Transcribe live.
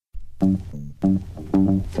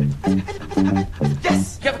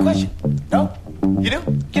Yes, you have a question? No? You do?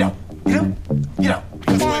 You don't? You do? You don't?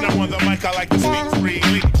 Because when I'm on the mic, I like to speak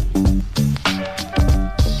freely.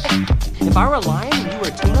 If I were a lion and you were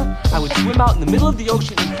a tuna, I would swim out in the middle of the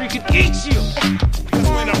ocean and freaking eat you! Because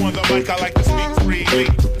when I'm on the mic, I like to speak freely.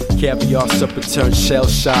 Caviar supper turned shell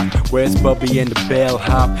shock. Where's Bubby and the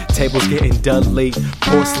bellhop? Tables getting dudley.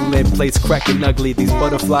 Porcelain plates cracking ugly. These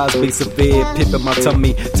butterflies be severe. Pip in my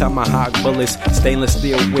tummy. Tomahawk bullets. Stainless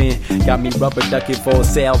steel wind. Got me rubber ducking for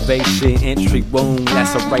salvation. Entry wound.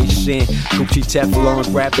 Laceration. Gucci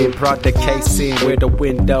Teflon. Grabbing product casing. Where the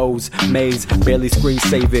windows. Maze. Barely screen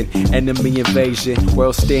saving. Enemy invasion.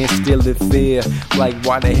 World stands still in fear. Like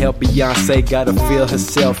why the hell Beyonce gotta feel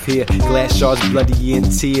herself here? Glass shards bloody in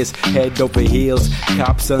tears. Head over heels,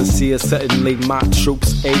 cops unsealed. Suddenly my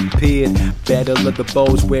troops appeared. Battle of the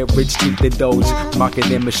bows where rich keep the doge. Marking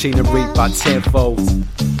their machinery by tenfold.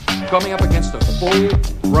 Coming up against a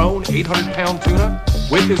full-grown 800-pound tuna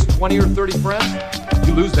with his 20 or 30 friends,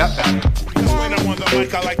 you lose that battle. Because when I'm on the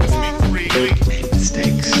mic, I like to speak freely. Made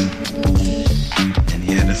mistakes. And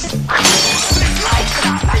he had us.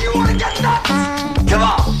 Now you wanna get nuts? Come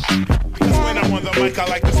on! Because when I'm on the mic, I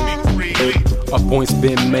like to speak freely. A point's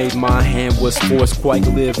been made, my hand was forced. Quite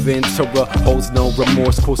living, terror holds no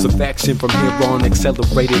remorse. Course of action from here on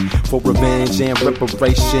accelerated for revenge and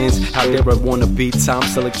reparations. How dare I wanna be Tom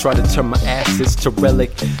Selleck, try to turn my assets to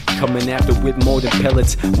relic. Coming after with more than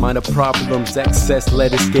pellets. Minor problems, excess,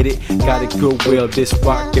 let us get it. Got a goodwill, this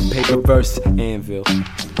rock and paper verse anvil.